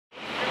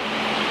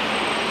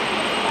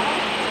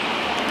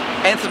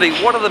Anthony,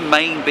 what are the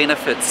main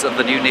benefits of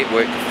the new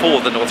network for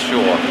the North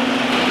Shore?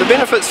 The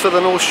benefits for the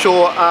North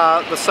Shore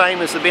are the same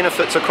as the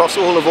benefits across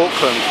all of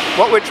Auckland.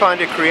 What we're trying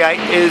to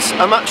create is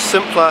a much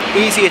simpler,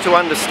 easier to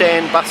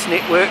understand bus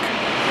network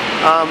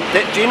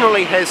that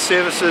generally has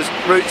services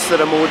routes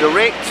that are more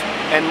direct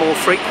and more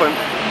frequent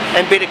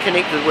and better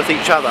connected with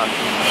each other.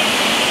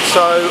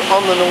 So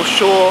on the North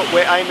Shore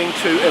we're aiming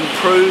to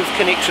improve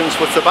connections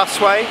with the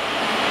busway,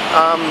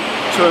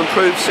 to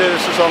improve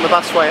services on the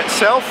busway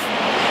itself,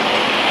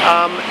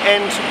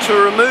 and to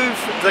remove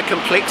the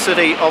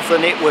complexity of the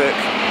network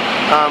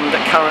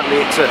that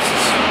currently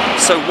exists.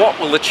 So what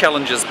will the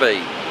challenges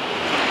be?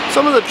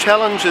 Some of the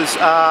challenges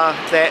are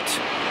that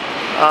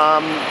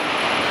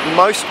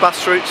most bus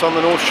routes on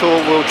the North Shore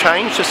will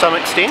change to some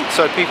extent,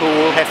 so people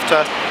will have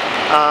to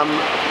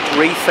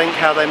rethink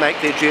how they make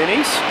their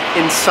journeys.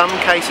 In some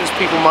cases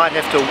people might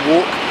have to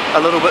walk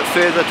a little bit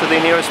further to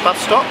their nearest bus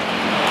stop,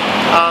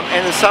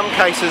 and in some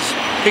cases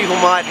people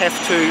might have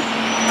to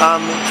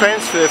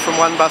transfer from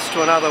one bus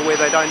to another where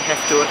they don't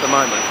have to at the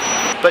moment.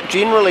 But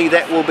generally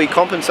that will be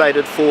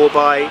compensated for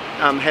by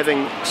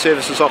having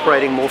services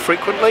operating more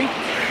frequently,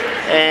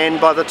 and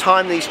by the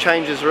time these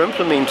changes are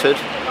implemented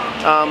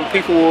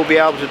people will be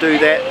able to do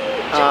that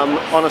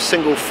on a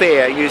single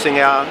fare using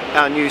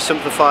our new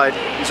simplified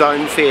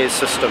zone fares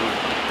system.